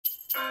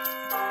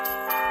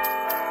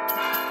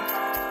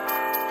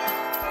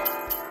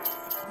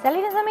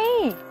Salut les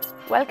amis!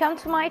 Welcome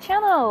to my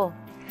channel!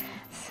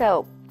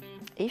 So,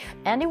 if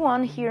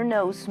anyone here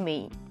knows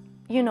me,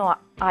 you know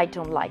I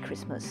don't like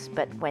Christmas,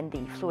 but when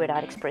the Fluid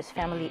Art Express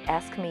family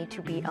asked me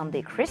to be on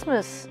the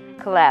Christmas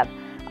collab,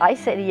 I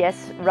said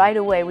yes right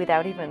away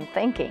without even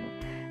thinking.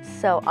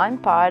 So I'm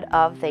part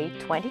of the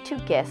 22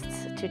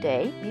 guests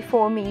today.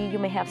 Before me you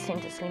may have seen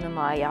Taslima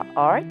Maya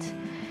art.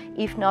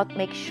 If not,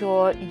 make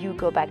sure you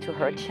go back to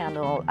her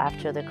channel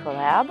after the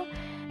collab.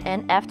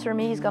 And after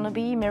me is gonna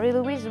be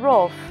Marie-Louise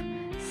Art.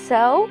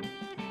 So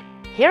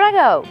here I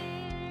go.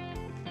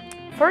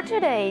 For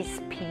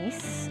today's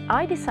piece,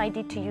 I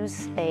decided to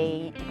use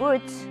a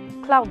wood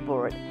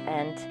cloudboard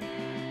and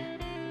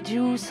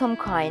do some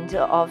kind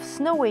of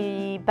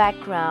snowy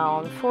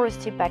background,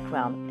 foresty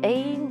background.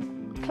 A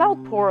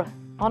cloud pour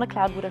on a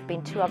cloud would have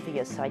been too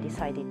obvious, so I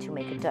decided to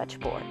make a Dutch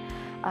pour.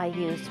 I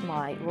used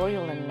my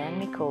Royal and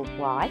Landmico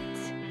white,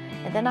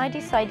 and then I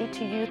decided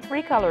to use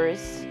three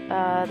colors.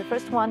 The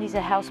first one is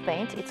a house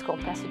paint. It's called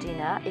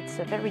Pasadena. It's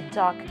a very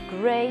dark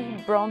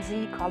gray,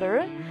 bronzy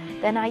color.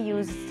 Then I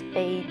used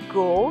a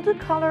gold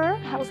color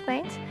house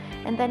paint,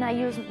 and then I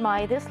used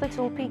this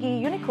little piggy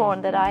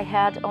unicorn that I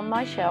had on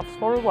my shelves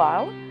for a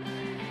while.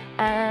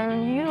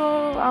 And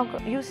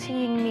you're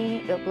seeing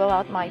me blow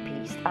out my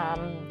piece.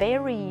 I'm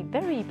very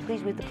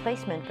pleased with the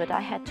placement, but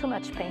I had too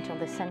much paint on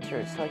the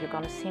center, so you're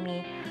gonna see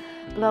me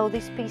blow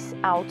this piece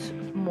out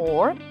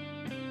more.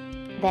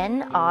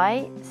 Then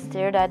I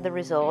stared at the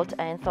result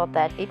and thought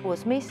that it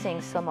was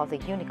missing some of the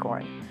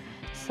unicorn.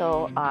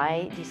 So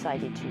I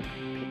decided to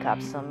pick up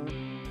some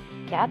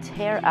cat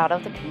hair out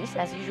of the piece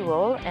as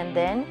usual, and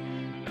then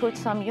put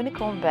some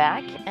unicorn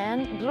back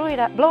and blow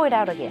it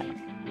out again.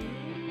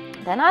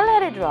 Then I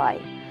let it dry,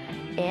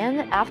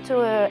 and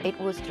after it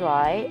was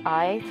dry,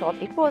 I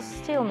thought it was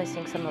still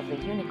missing some of the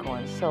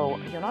unicorn. So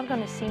you're not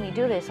going to see me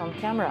do this on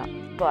camera,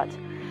 but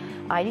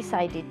I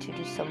decided to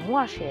do some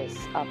washes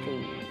of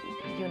the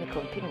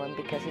unicorn pigment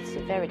because it's a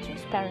very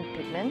transparent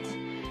pigment,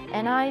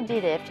 and I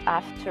did it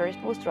after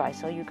it was dry.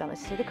 So you're going to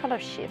see the color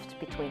shift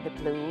between the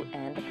blue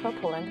and the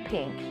purple and the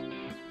pink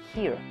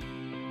here.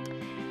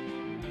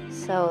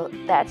 So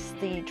that's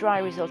the dry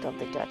result of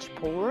the Dutch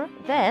pour.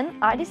 Then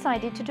I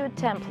decided to do a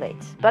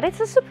template, but it's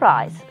a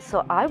surprise,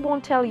 so I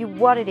won't tell you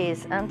what it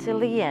is until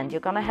the end.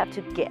 You're gonna have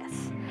to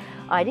guess.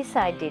 I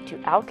decided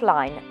to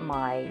outline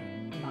my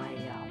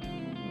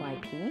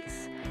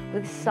piece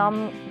with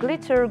some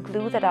glitter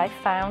glue that I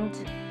found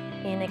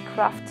in a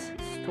craft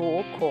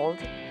store called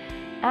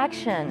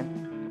Action.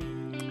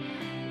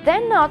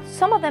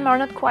 Some of them are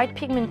not quite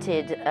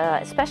pigmented,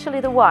 especially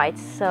the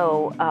whites.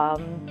 So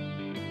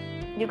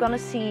you're gonna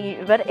see,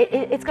 but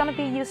it's gonna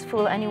be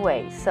useful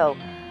anyway. So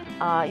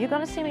you're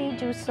gonna see me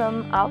do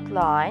some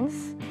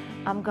outlines.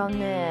 I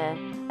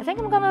think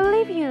I'm gonna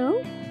leave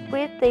you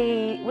with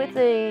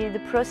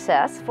the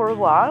process for a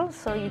while,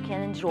 so you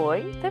can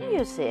enjoy the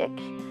music.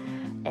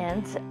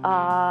 And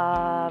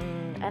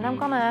I'm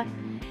gonna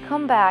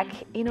come back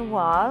in a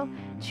while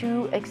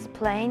to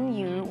explain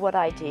you what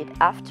I did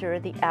after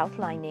the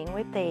outlining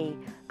with the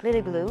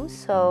glitter glue.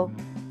 So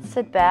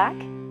sit back,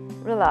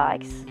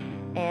 relax,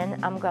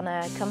 and I'm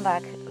gonna come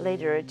back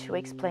later to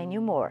explain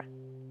you more.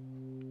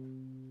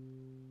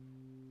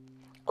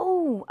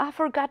 Oh, I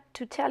forgot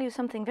to tell you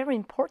something very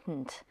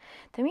important.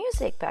 The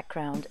music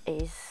background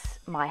is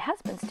my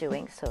husband's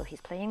doing, so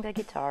he's playing the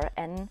guitar,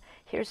 and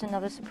here's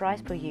another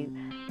surprise for you.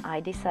 I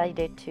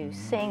decided to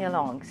sing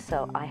along,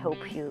 so I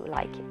hope you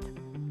like it.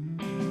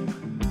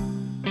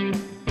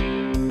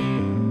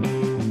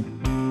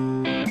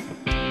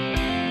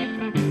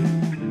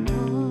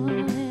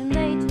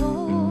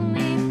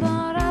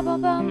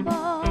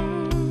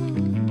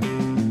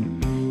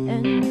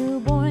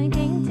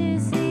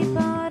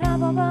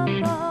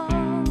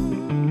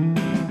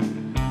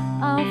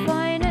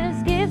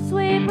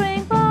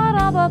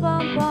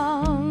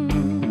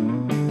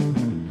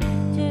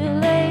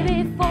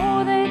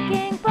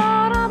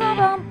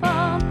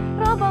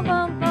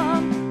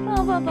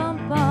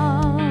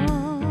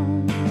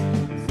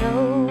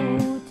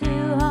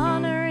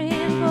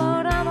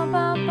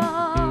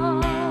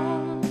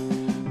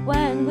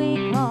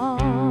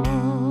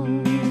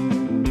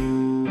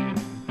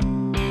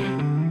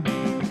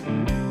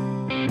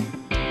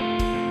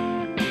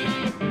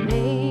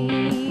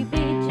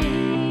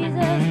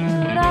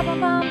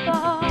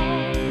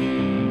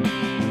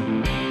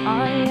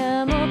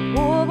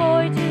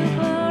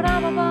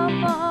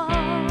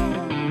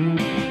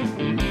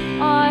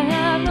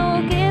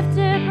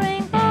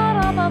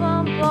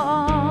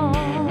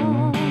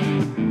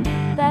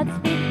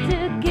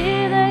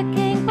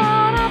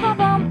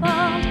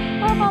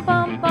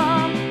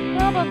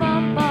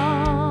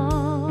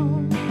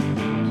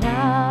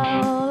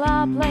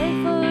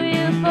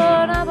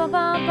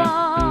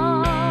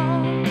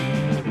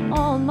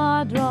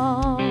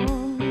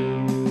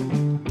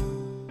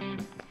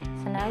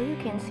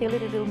 A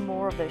little bit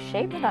more of the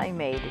shape that I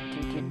made.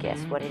 Did you guess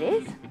what it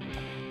is?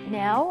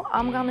 Now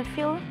I'm gonna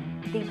fill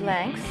the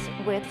blanks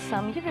with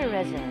some UV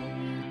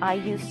resin. I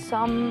used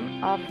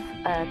some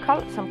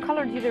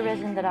colored UV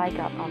resin that I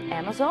got on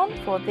Amazon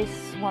for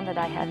this one that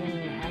I have in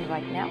hand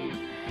right now.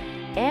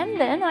 And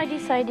then I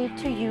decided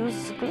to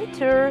use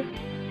glitter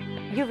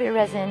UV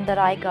resin that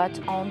I got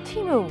on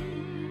Temu.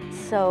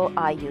 So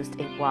I used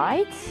a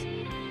white,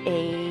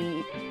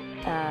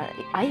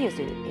 I used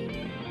a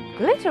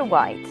glitter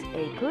white,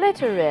 a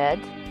glitter red,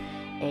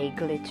 a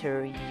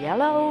glitter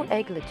yellow,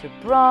 a glitter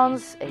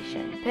bronze, a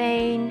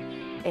champagne,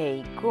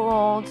 a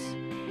gold,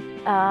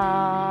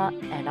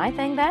 and I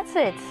think that's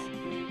it.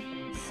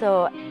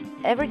 So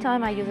every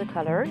time I use a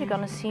color, you're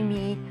gonna see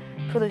me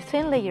put a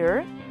thin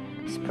layer,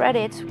 spread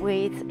it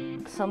with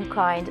some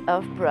kind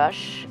of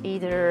brush,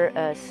 either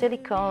a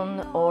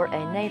silicone or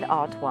a nail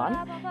art one,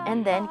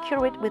 and then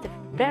cure it with a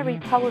very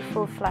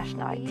powerful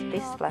flashlight.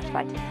 This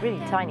flashlight is really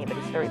tiny, but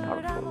it's very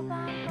powerful.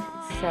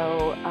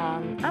 So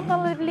I'm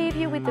gonna leave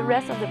you with the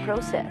rest of the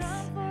process.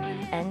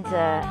 And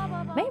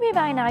maybe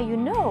by now you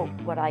know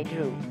what I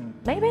drew.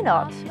 Maybe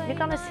not. You're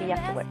gonna see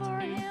afterwards.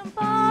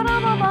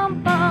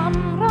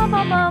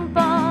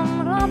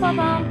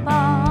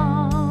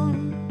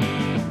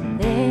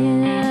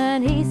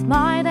 Then he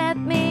smiled at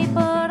me,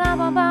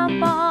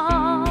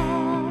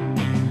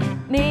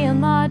 me and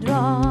my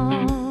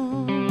drum.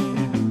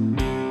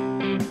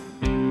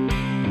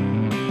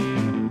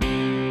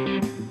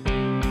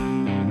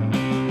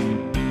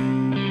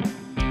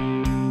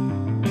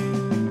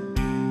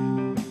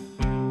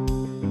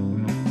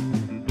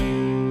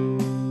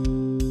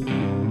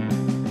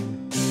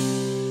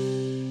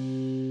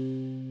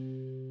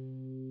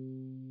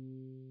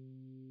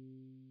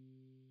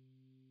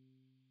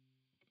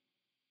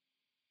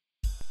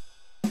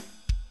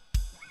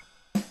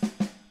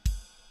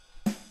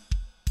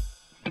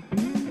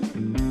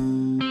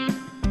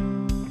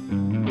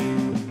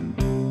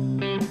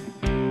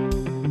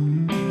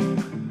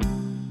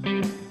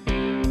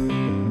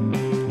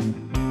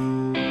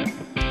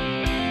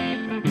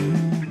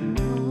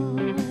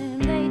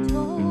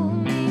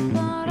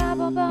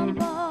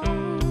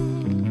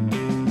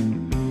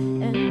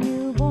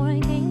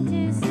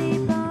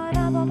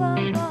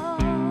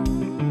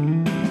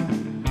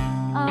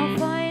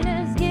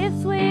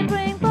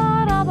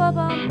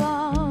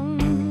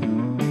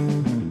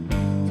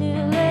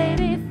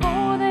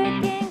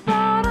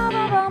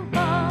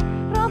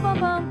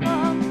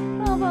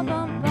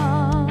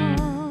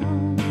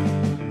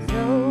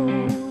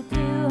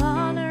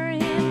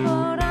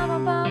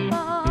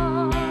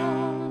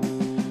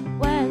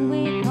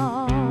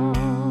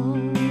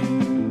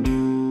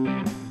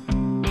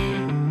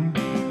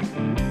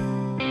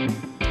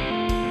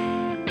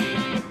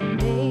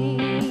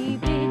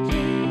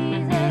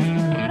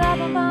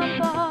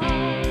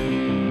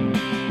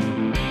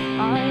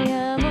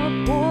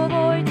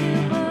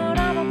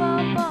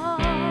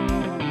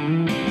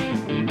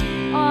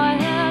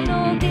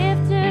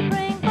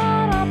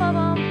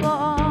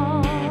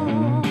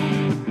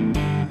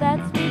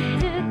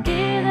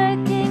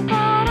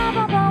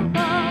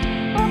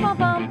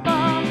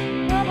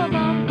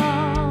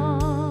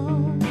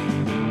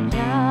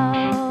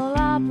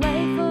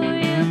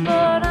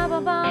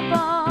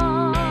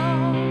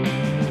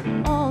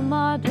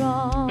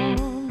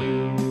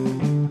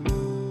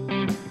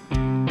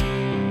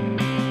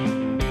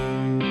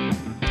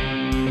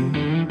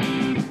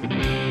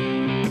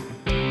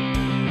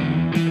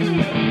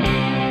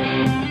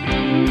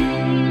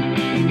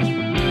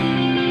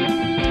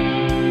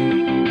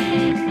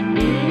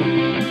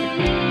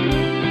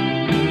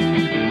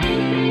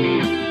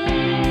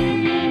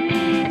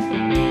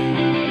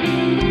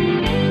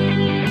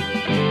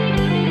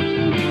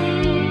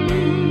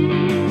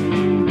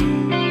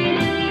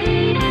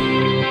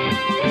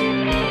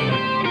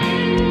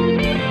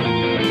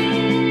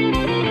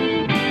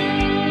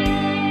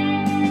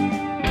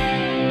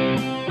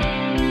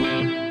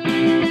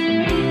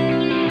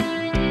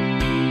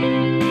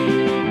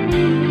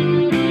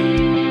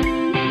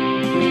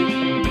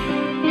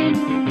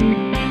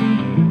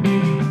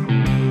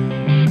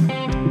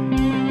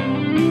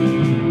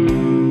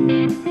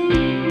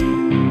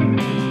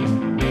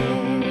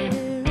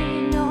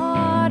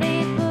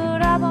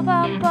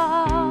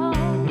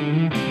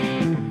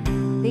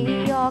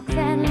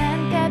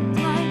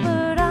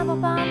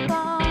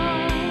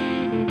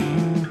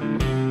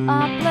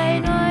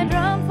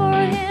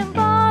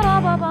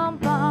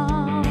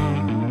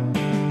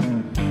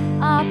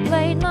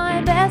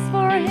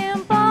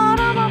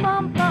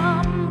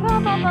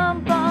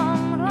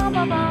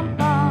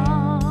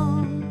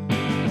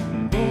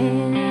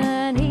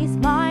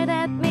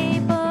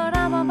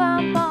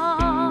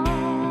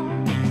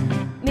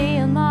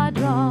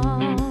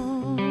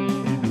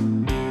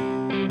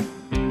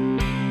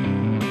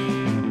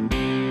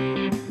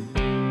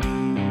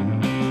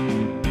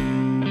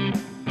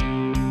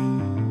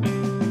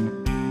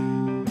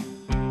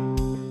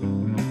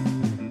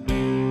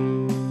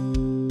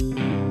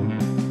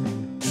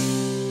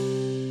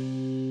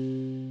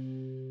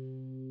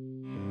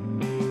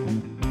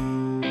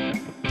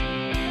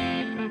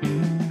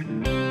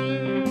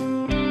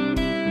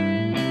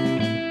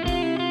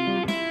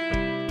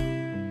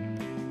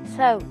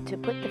 So, to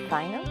put the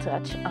final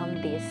touch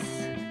on this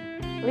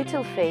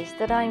little face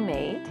that I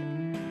made,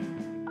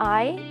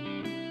 I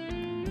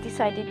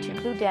decided to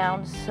glue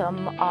down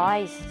some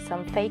eyes,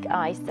 some fake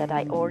eyes that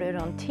I ordered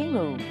on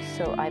Temu.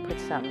 So I put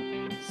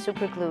some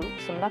super glue,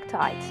 some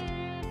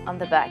Loctite on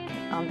the back,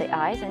 on the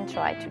eyes, and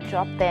tried to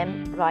drop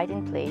them right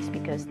in place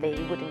because they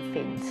wouldn't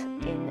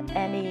fit in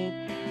any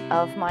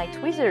of my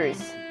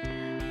tweezers.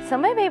 So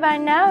maybe by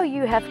now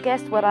you have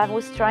guessed what I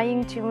was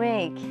trying to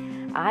make.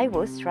 I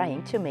was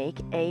trying to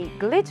make a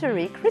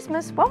glittery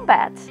Christmas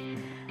wombat.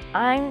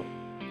 I'm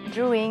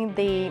drawing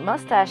the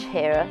mustache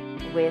hair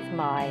with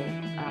my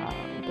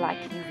black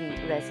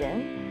UV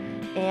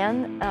resin,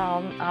 and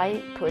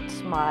I put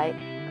my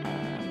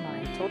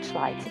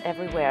torchlight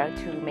everywhere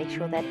to make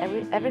sure that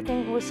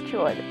everything was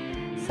cured.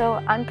 So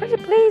I'm pretty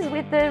pleased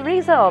with the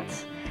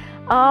results.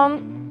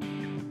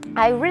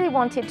 I really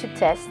wanted to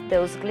test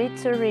those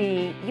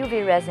glittery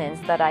UV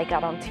resins that I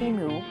got on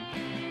Temu.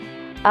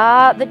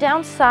 The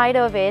downside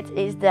of it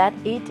is that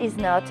it is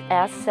not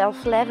as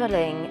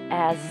self-leveling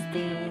as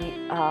the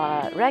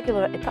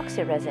regular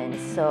epoxy resins.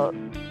 So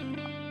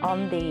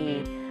on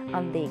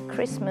the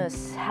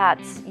Christmas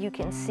hats you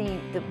can see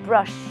the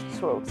brush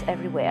strokes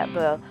everywhere,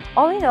 but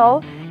all in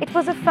all it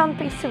was a fun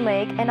piece to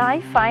make, and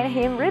I find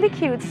him really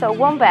cute. So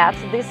Wombat,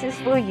 this is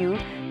for you.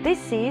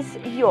 This is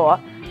your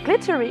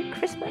glittery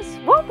Christmas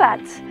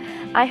wombat.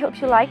 I hope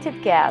you liked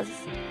it, guys.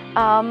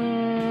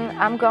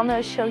 I'm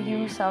gonna show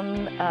you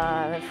some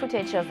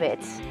footage of it.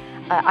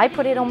 I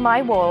put it on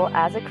my wall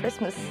as a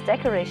Christmas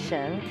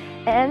decoration,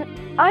 and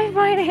I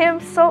find him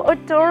so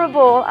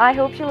adorable. I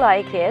hope you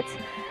like it.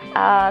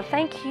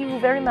 Thank you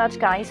very much,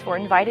 guys, for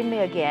inviting me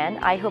again.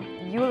 I hope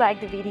you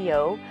liked the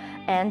video,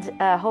 and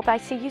hope I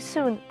see you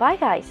soon. Bye,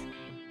 guys.